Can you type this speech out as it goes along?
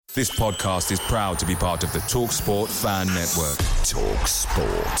This podcast is proud to be part of the TalkSport Fan Network.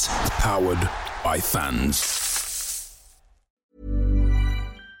 TalkSport. Powered by fans.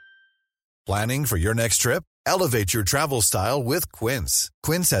 Planning for your next trip? Elevate your travel style with Quince.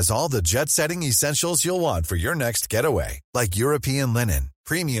 Quince has all the jet-setting essentials you'll want for your next getaway, like European linen,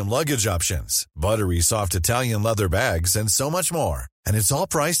 premium luggage options, buttery soft Italian leather bags, and so much more. And it's all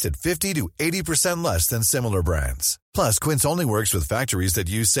priced at 50 to 80% less than similar brands. Plus, Quince only works with factories that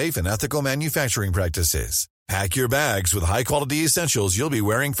use safe and ethical manufacturing practices. Pack your bags with high-quality essentials you'll be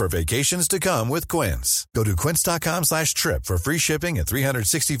wearing for vacations to come with Quince. Go to quince.com/trip for free shipping and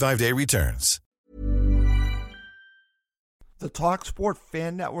 365-day returns. The TalkSport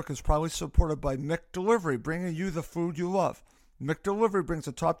Fan Network is proudly supported by McDelivery, bringing you the food you love. McDelivery brings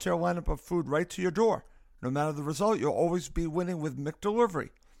a top-tier lineup of food right to your door. No matter the result, you'll always be winning with McDelivery.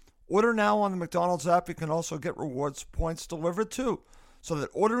 Order now on the McDonald's app. You can also get rewards points delivered too, so that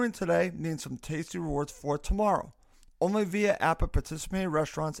ordering today means some tasty rewards for tomorrow. Only via app at participating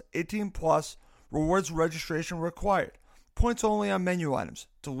restaurants. 18 plus. Rewards registration required. Points only on menu items.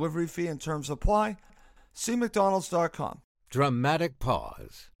 Delivery fee and terms apply. See McDonald's.com. Dramatic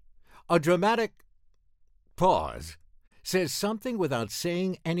pause. A dramatic pause says something without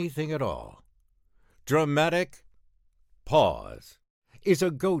saying anything at all. Dramatic pause is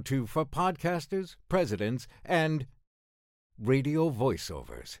a go-to for podcasters, presidents, and radio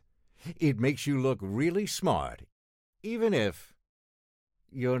voiceovers. It makes you look really smart, even if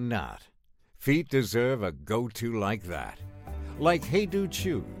you're not. Feet deserve a go-to like that. Like Hey Dude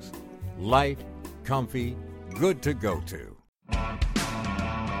shoes. Light, comfy, good to go to.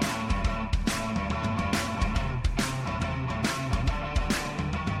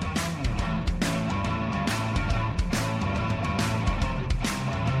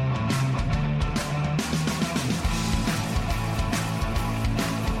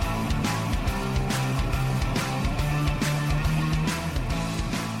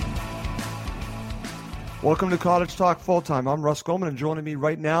 Welcome to Cottage Talk Full-Time. I'm Russ Goldman, and joining me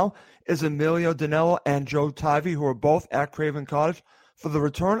right now is Emilio Danello and Joe Tivy, who are both at Craven Cottage for the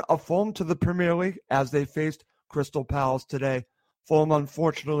return of Fulham to the Premier League as they faced Crystal Palace today. Fulham,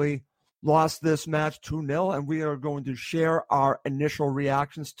 unfortunately, lost this match 2-0, and we are going to share our initial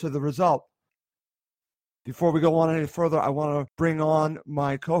reactions to the result. Before we go on any further, I want to bring on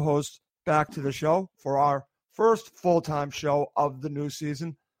my co-host back to the show for our first full-time show of the new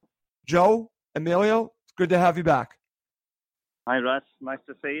season. Joe, Emilio, it's good to have you back. Hi, Russ. Nice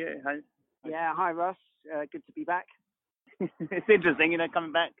to see you. Hi. Yeah, hi, Russ. Good to be back. It's interesting,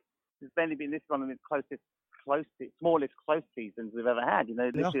 coming back. It's barely been this one of the smallest close seasons we've ever had.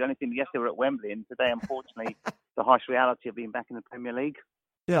 Literally the only thing yesterday we were at Wembley, and today, unfortunately, the harsh reality of being back in the Premier League.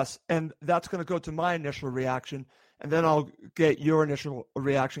 Yes, and that's going to go to my initial reaction, and then I'll get your initial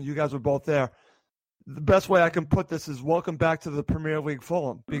reaction. You guys were both there. The best way I can put this is welcome back to the Premier League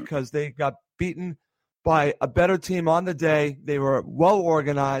Fulham, because they got beaten by a better team on the day. They were well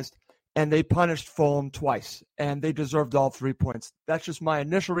organized, and they punished Fulham twice, and they deserved all 3 points. That's just my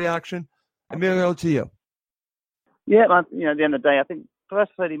initial reaction. Emilio, to you. Yeah, at the end of the day, I think the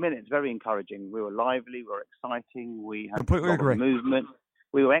first 30 minutes very encouraging. We were lively, we were exciting, we had Completely a lot agree. of movement.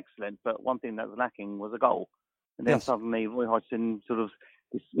 We were excellent, but one thing that was lacking was a goal. And then suddenly Roy Hodgson sort of,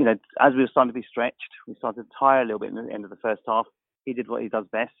 as we were starting to be stretched, we started to tire a little bit in the end of the first half. He did what he does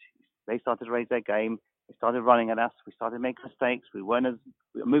best. They started to raise their game. They started running at us. We started making mistakes.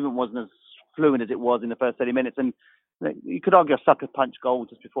 Movement wasn't as fluent as it was in the first 30 minutes. And you could argue a sucker punch goal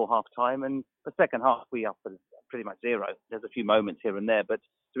just before half time. And the second half, we up at pretty much zero. There's a few moments here and there. But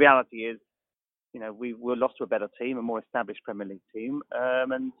the reality is, we were lost to a better team, a more established Premier League team,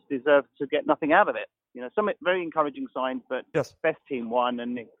 and deserved to get nothing out of it. Some very encouraging signs, but best team won.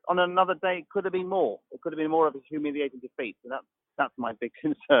 And on another day, it could have been more. It could have been more of a humiliating defeat. And that's my big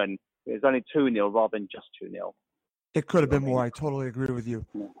concern. It was only 2-0 rather than just 2-0. It could have been more. I totally agree with you.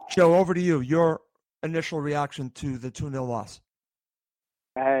 Joe, over to you. Your initial reaction to the 2-0 loss.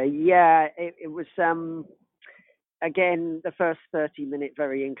 It was, again, the first 30 minutes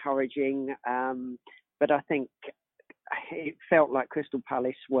very encouraging. But I think it felt like Crystal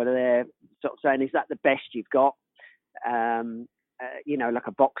Palace were there sort of saying, is that the best you've got? Like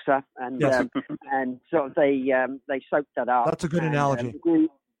a boxer. And and sort of they soaked that up. That's a good analogy.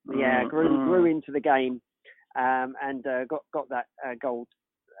 Grew into the game and got that goal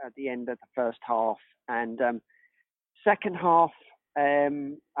at the end of the first half. And second half, I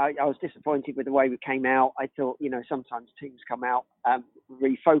was disappointed with the way we came out. I thought, sometimes teams come out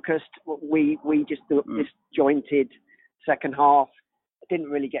refocused. We just thought disjointed second half. Didn't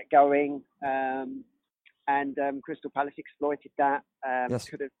really get going. and Crystal Palace exploited that. Yes.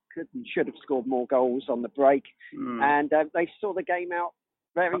 Could and should have scored more goals on the break, and they saw the game out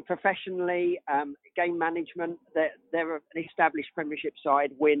very professionally. Game management. They're an established Premiership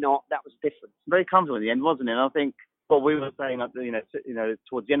side. We're not. That was different. Very comfortable at the end, wasn't it? And I think what we were saying,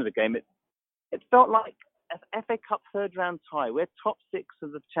 towards the end of the game, it felt like an FA Cup third round tie. We're top 6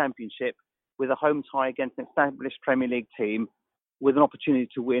 of the Championship with a home tie against an established Premier League team, with an opportunity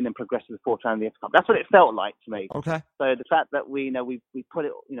to win and progress to the fourth round of the FA Cup. That's what it felt like to me. Okay. So the fact that we put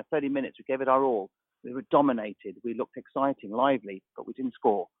it, 30 minutes, we gave it our all. We were dominated. We looked exciting, lively, but we didn't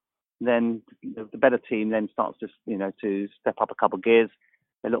score. And then the better team then starts to step up a couple of gears.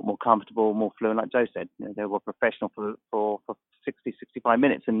 They look more comfortable, more fluent, like Joe said. They were professional for 60, 65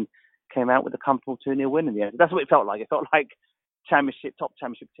 minutes and came out with a comfortable 2-0 win in the end. That's what it felt like. It felt like top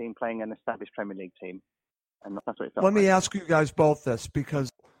championship team playing an established Premier League team. And that's what it felt Let like. me ask you guys both this,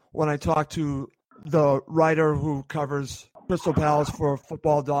 because when I talked to the writer who covers Crystal Palace for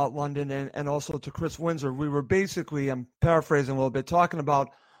Football.London and also to Chris Windsor, we were basically, I'm paraphrasing a little bit, talking about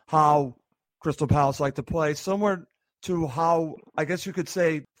how Crystal Palace like to play, similar to how, I guess you could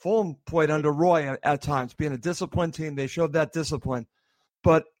say, Fulham played under Roy at times. Being a disciplined team, they showed that discipline.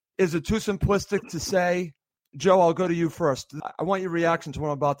 But is it too simplistic to say, Joe, I'll go to you first. I want your reaction to what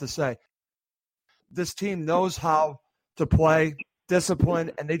I'm about to say. This team knows how to play,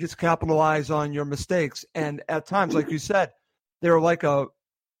 discipline, and they just capitalize on your mistakes. And at times, like you said, they're like a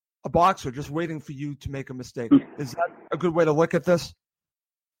boxer just waiting for you to make a mistake. Is that a good way to look at this?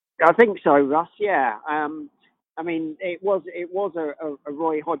 I think so, Russ. Yeah. I mean, it was a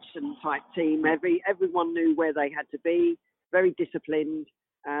Roy Hodgson type team. Everyone knew where they had to be. Very disciplined.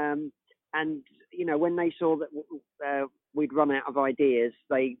 And when they saw that we'd run out of ideas,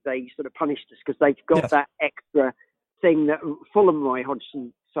 they sort of punished us because they've got that extra thing that Fulham Roy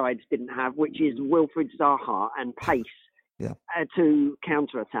Hodgson sides didn't have, which is Wilfried Zaha and pace to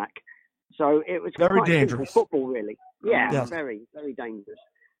counter-attack. So it was very quite dangerous football, really. Yeah, yes. Very, very dangerous.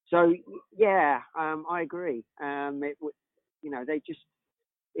 So I agree. They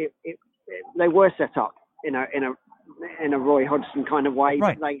were set up in a Roy Hodgson kind of way.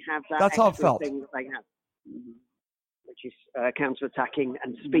 Right. They have that That's extra how it felt. thing that they have, which is counter-attacking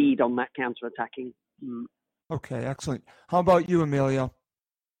and speed on that counter-attacking. Okay, excellent. How about you, Emilio?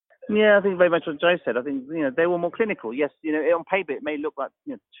 Yeah, I think very much what Joe said. I think they were more clinical. Yes, on paper it may look like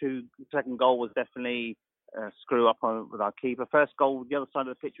the second goal was definitely screw up with our keeper. First goal, the other side of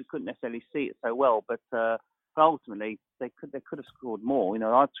the pitch, we couldn't necessarily see it so well, but ultimately they could have scored more.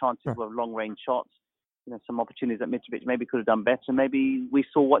 Our chances were long range shots. Some opportunities that Mitrovic maybe could have done better. Maybe we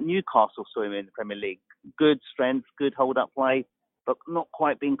saw what Newcastle saw him in the Premier League. Good strength, good hold-up play, but not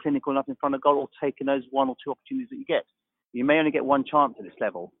quite being clinical enough in front of goal or taking those one or two opportunities that you get. You may only get one chance at this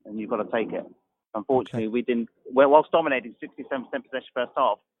level, and you've got to take it. Unfortunately, we didn't. Whilst dominating 67% possession first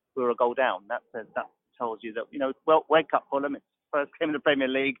half, we were a goal down. That tells you that, wake up, Fulham. It's first game in the Premier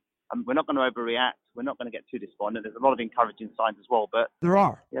League. We're not going to overreact. We're not going to get too despondent. There's a lot of encouraging signs as well, but there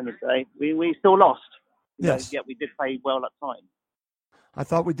are. At the end of the day, we still lost. Yes. Yet we did play well at times. I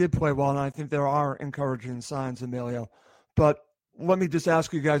thought we did play well, and I think there are encouraging signs, Emilio. But let me just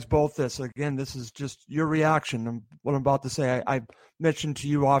ask you guys both this. Again, this is just your reaction and what I'm about to say. I mentioned to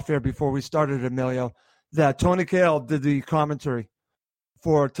you off air before we started, Emilio, that Tony Cahill did the commentary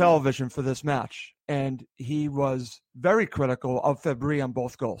for television for this match, and he was very critical of Fabry on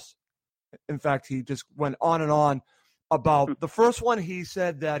both goals. In fact, he just went on and on about the first one. He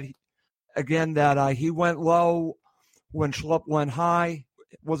said that he went low when Schlupp went high,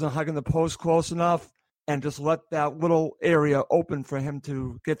 wasn't hugging the post close enough, and just let that little area open for him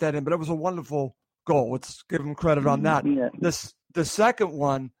to get that in. But it was a wonderful goal. Let's give him credit on that. Yeah. The second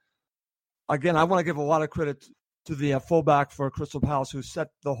one, again, I want to give a lot of credit to the fullback for Crystal Palace who set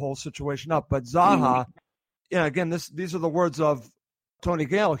the whole situation up. But Zaha, again, these are the words of Tony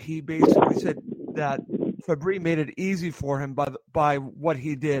Cahill. He basically said that Fabry made it easy for him by what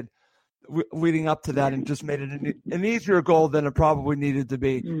he did leading up to that, and just made it an easier goal than it probably needed to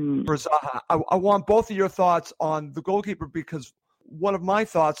be for Zaha. I want both of your thoughts on the goalkeeper, because one of my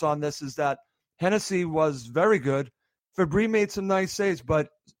thoughts on this is that Hennessy was very good. Fabry made some nice saves, but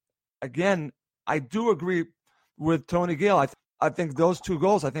again, I do agree with Tony Gill. I think those two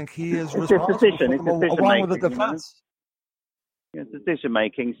goals, I think he is responsible for them, along with the defense. It's decision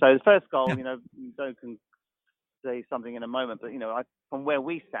making. So the first goal, Joe can say something in a moment, but from where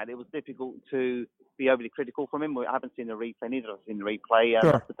we sat, it was difficult to be overly critical from him. I haven't seen the replay, neither have I seen the replay.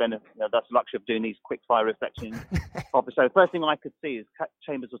 Sure. That's the benefit. That's the luxury of doing these quick fire reflections. So the first thing I could see is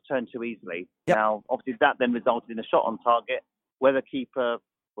Chambers was turned too easily. Yep. Now, obviously, that then resulted in a shot on target. Whether keeper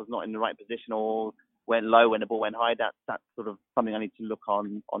was not in the right position or went low, when the ball went high. That's sort of something I need to look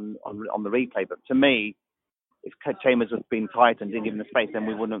on the replay. But to me, if Chambers was being tight and didn't give him the space, then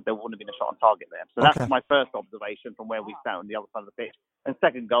there wouldn't have been a shot on target there. So that's my first observation from where we sat on the other side of the pitch. And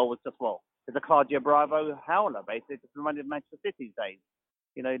second goal was just, it's a Claudio Bravo howler, basically. It just reminded of Manchester City's days.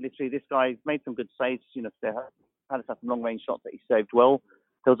 Literally, this guy's made some good saves. Palace had some long-range shots that he saved well.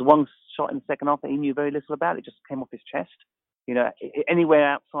 There was one shot in the second half that he knew very little about. It just came off his chest. Anywhere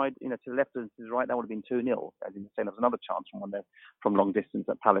outside, to the left or to the right, that would have been 2-0. As in saying, there was another chance from long distance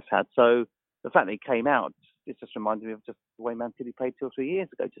that Palace had. So the fact that he came out, it just reminded me of just the way Man City played 2 or 3 years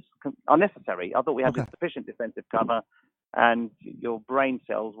ago. Just unnecessary. I thought we had sufficient defensive cover, and your brain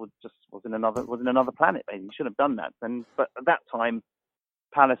cells was in another planet. Maybe you should have done that. But at that time,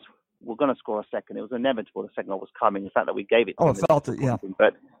 Palace were going to score a second. It was inevitable. The second goal was coming. The fact that we gave it. I felt it. Yeah.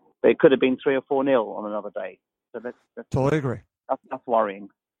 But it could have been 3 or 4-0 on another day. So that's totally agree. That's worrying.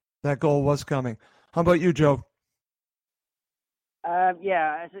 That goal was coming. How about you, Joe? As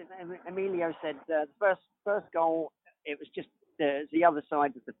Emilio said, the first goal, it was just the other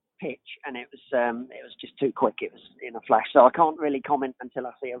side of the pitch, and it was just too quick. It was in a flash, so I can't really comment until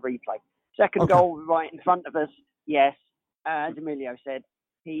I see a replay. Second goal right in front of us, yes, as Emilio said,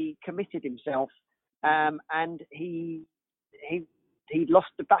 he committed himself, and he lost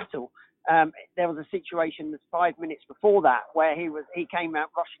the battle. There was a situation 5 minutes before that where he came out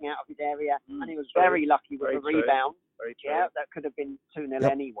rushing out of his area, and he was very lucky with a rebound. Yeah, that could have been 2-0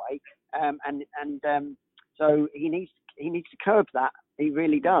 anyway. So he needs to curb that. He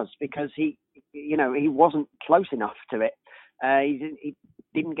really does, because he wasn't close enough to it. He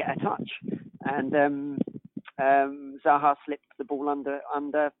didn't get a touch, and Zaha slipped the ball under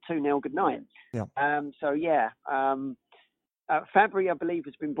 2-0. Good night. Yeah. Fabry, I believe,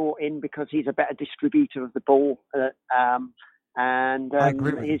 has been brought in because he's a better distributor of the ball, and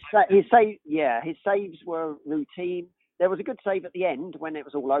his saves were routine. There was a good save at the end when it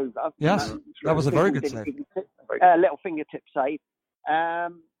was all over. Yes, that was a very good save. A little fingertip save.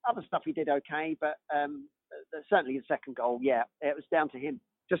 Other stuff he did okay, but certainly the second goal, it was down to him.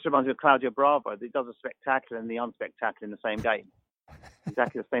 Just reminds me of Claudio Bravo. He does the spectacular and the unspectacular in the same game.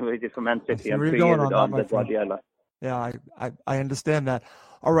 Exactly the same way he did for Man City and 3 years ago under Guardiola. Yeah, I understand that.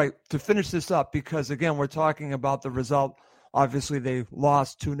 All right, to finish this up, because, again, we're talking about the result. Obviously, they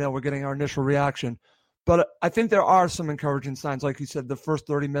lost 2-0. We're getting our initial reaction. But I think there are some encouraging signs. Like you said, the first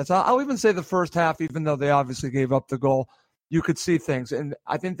 30 minutes. I'll even say the first half, even though they obviously gave up the goal, you could see things. And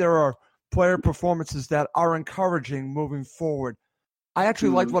I think there are player performances that are encouraging moving forward. I actually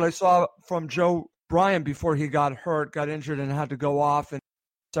liked what I saw from Joe Bryan before he got injured, and had to go off. And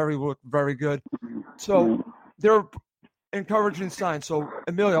Terry looked very good. So there are encouraging signs. So,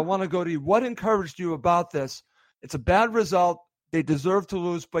 Emilio, I want to go to you. What encouraged you about this? It's a bad result. They deserve to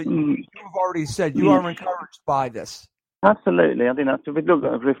lose, but you've already said you are encouraged by this. Absolutely. I think that's, if we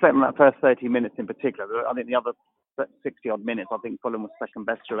reflect on that first 30 minutes in particular, I think the other 60-odd minutes, I think Fulham was second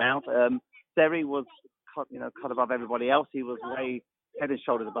best throughout. Derry was cut above everybody else. He was way head and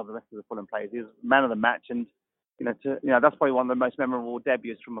shoulders above the rest of the Fulham players. He was man of the match, and that's probably one of the most memorable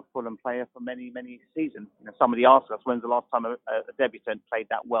debuts from a Fulham player for many, many seasons. Somebody asked us, when's the last time a debutant played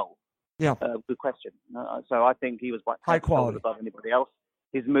that well? Yeah. Good question. So I think he was high quality above anybody else.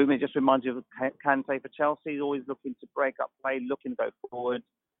 His movement just reminds you of Kante for Chelsea. He's always looking to break up play, looking to go forward,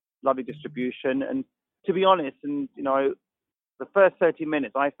 lovely distribution. And to be honest, the first 30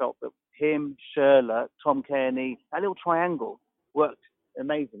 minutes, I felt that him, Schürrle, Tom Kearney, that little triangle worked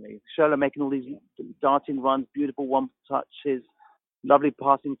amazingly. Schürrle making all these darting runs, beautiful one touches, lovely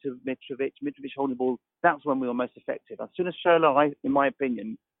passing to Mitrovic holding the ball. That's when we were most effective. As soon as Schürrle, in my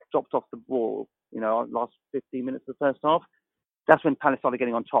opinion, dropped off the ball, last 15 minutes of the first half, that's when Palace started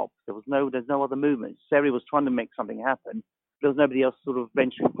getting on top. There's no other movement. Seri was trying to make something happen. There was nobody else sort of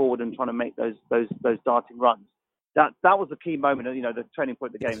venturing forward and trying to make those darting runs. That was the key moment, the turning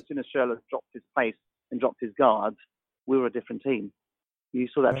point of the game. As soon as Schürrle dropped his pace and dropped his guards, we were a different team. You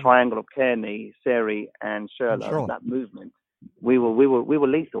saw that triangle of Kearney, Seri, and Schürrle, that movement. We were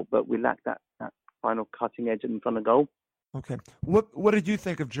lethal, but we lacked that final cutting edge in front of goal. Okay. What did you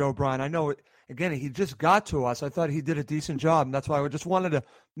think of Joe Bryan? I know, again, he just got to us. I thought he did a decent job, and that's why I just wanted to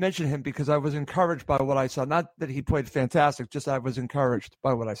mention him, because I was encouraged by what I saw. Not that he played fantastic, just I was encouraged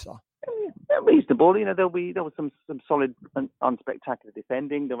by what I saw. Reasonable. There was some solid, unspectacular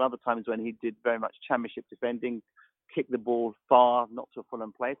defending. There were other times when he did very much championship defending, kicked the ball far, not to a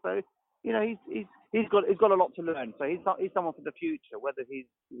Fulham play. So, he's got a lot to learn. So he's someone for the future. Whether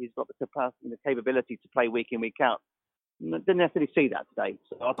he's got the capacity and the capability to play week in, week out, didn't necessarily see that today.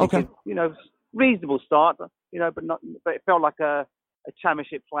 So I think it's, reasonable start, but it felt like a a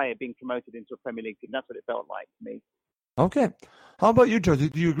Championship player being promoted into a Premier League team. That's what it felt like to me. Okay. How about you, Joe? Do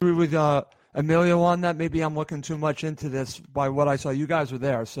you agree with Emilio on that? Maybe I'm looking too much into this by what I saw. You guys were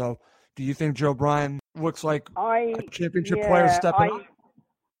there, so do you think Joe Bryan looks like a Championship player stepping up?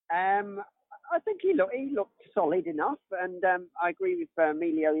 I think he looked solid enough, and I agree with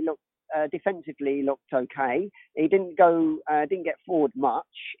Emilio. He looked defensively, he looked okay. He didn't get forward much,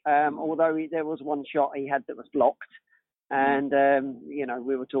 although there was one shot he had that was blocked. And,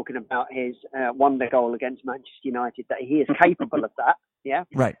 we were talking about his wonder goal against Manchester United, that he is capable of that. Yeah.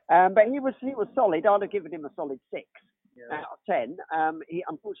 Right. But he was solid. I'd have given him a solid 6 out of 10. He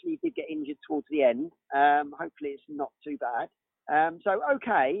unfortunately did get injured towards the end. Hopefully it's not too bad. So,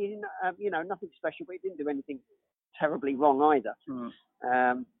 okay, nothing special, but he didn't do anything terribly wrong either.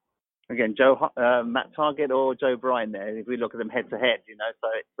 Again, Matt Targett or Joe Bryan there, if we look at them head to head, so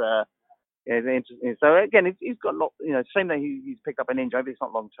it's... interesting. So again, he's got a lot. Shame that he's picked up an injury. Maybe it's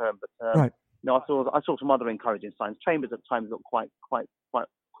not long term, but right. I saw some other encouraging signs. Chambers at times looked quite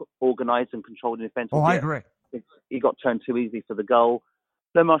organised and controlled in defence. Oh, I agree. He got turned too easily for the goal.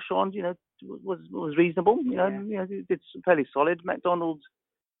 Le Marchand, was reasonable. He did fairly solid. McDonald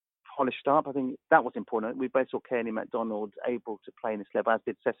polished up. I think that was important. We both saw Kearney McDonald able to play in this level, as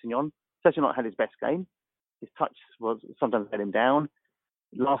did Sessegnon. Sessegnon had his best game. His touch was sometimes let him down.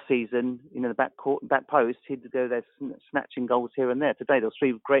 Last season, the back post, he'd go there snatching goals here and there. Today, there was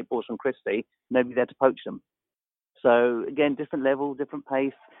 3 great balls from Christie. Nobody there to poach them. So again, different level, different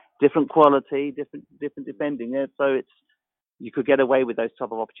pace, different quality, different defending. So you could get away with those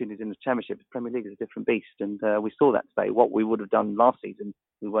type of opportunities in the Championship. The Premier League is a different beast, and we saw that today. What we would have done last season,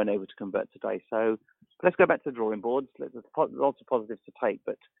 we weren't able to convert today. So let's go back to the drawing boards. There's lots of positives to take,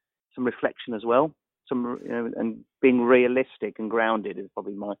 but some reflection as well. And being realistic and grounded is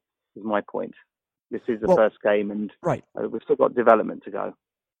probably my point. This is the first game, and right. We've still got development to go.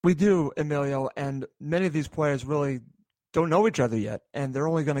 We do, Emilio, and many of these players really don't know each other yet, and they're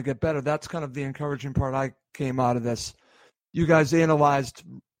only going to get better. That's kind of the encouraging part I came out of this. You guys analyzed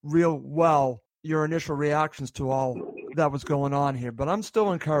real well your initial reactions to all that was going on here, but I'm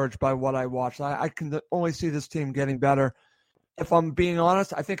still encouraged by what I watched. I can only see this team getting better. If I'm being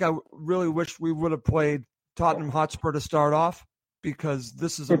honest, I think I really wish we would have played Tottenham Hotspur to start off, because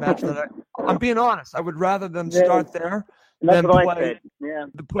this is a match that I'm being honest. I would rather them start there than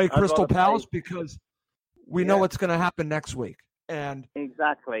play Crystal Palace, because we know what's going to happen next week. And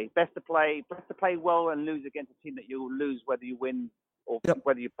exactly, best to play well and lose against a team that you'll lose whether you win or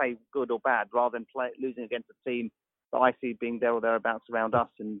whether you play good or bad, rather than losing against a team that I see being there or thereabouts around us,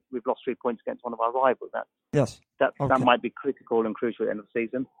 and we've lost 3 points against one of our rivals. That might be critical and crucial at the end of the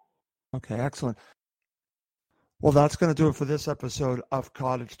season. Okay, excellent. Well, that's going to do it for this episode of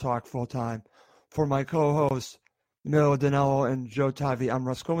Cottage Talk Full Time. For my co-hosts, Emilio Danello and Joe Tavi, I'm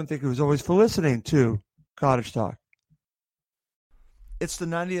Russ Coleman. Thank you as always for listening to Cottage Talk. It's the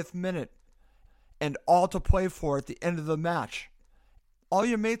 90th minute, and all to play for at the end of the match. All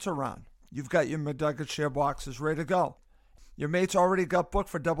your mates are around. You've got your McNugget share boxes ready to go. Your mates already got booked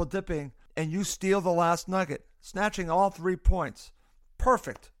for double dipping, and you steal the last nugget, snatching all 3 points.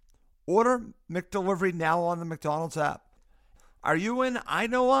 Perfect. Order McDelivery now on the McDonald's app. Are you in? I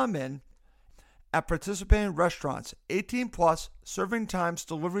know I'm in. At participating restaurants, 18 plus, serving times,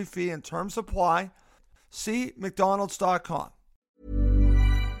 delivery fee, and terms apply. See McDonald's.com.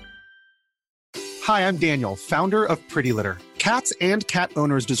 Hi, I'm Daniel, founder of Pretty Litter. Cats and cat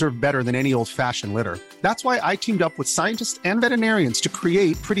owners deserve better than any old-fashioned litter. That's why I teamed up with scientists and veterinarians to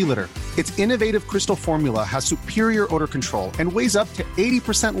create Pretty Litter. Its innovative crystal formula has superior odor control and weighs up to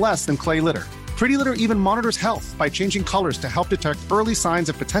 80% less than clay litter. Pretty Litter even monitors health by changing colors to help detect early signs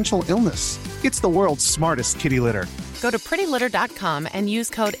of potential illness. It's the world's smartest kitty litter. Go to prettylitter.com and use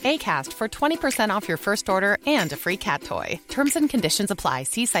code ACAST for 20% off your first order and a free cat toy. Terms and conditions apply.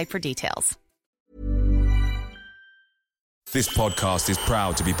 See site for details. This podcast is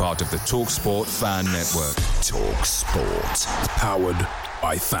proud to be part of the TalkSport Fan Network. TalkSport. Powered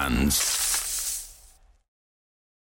by fans.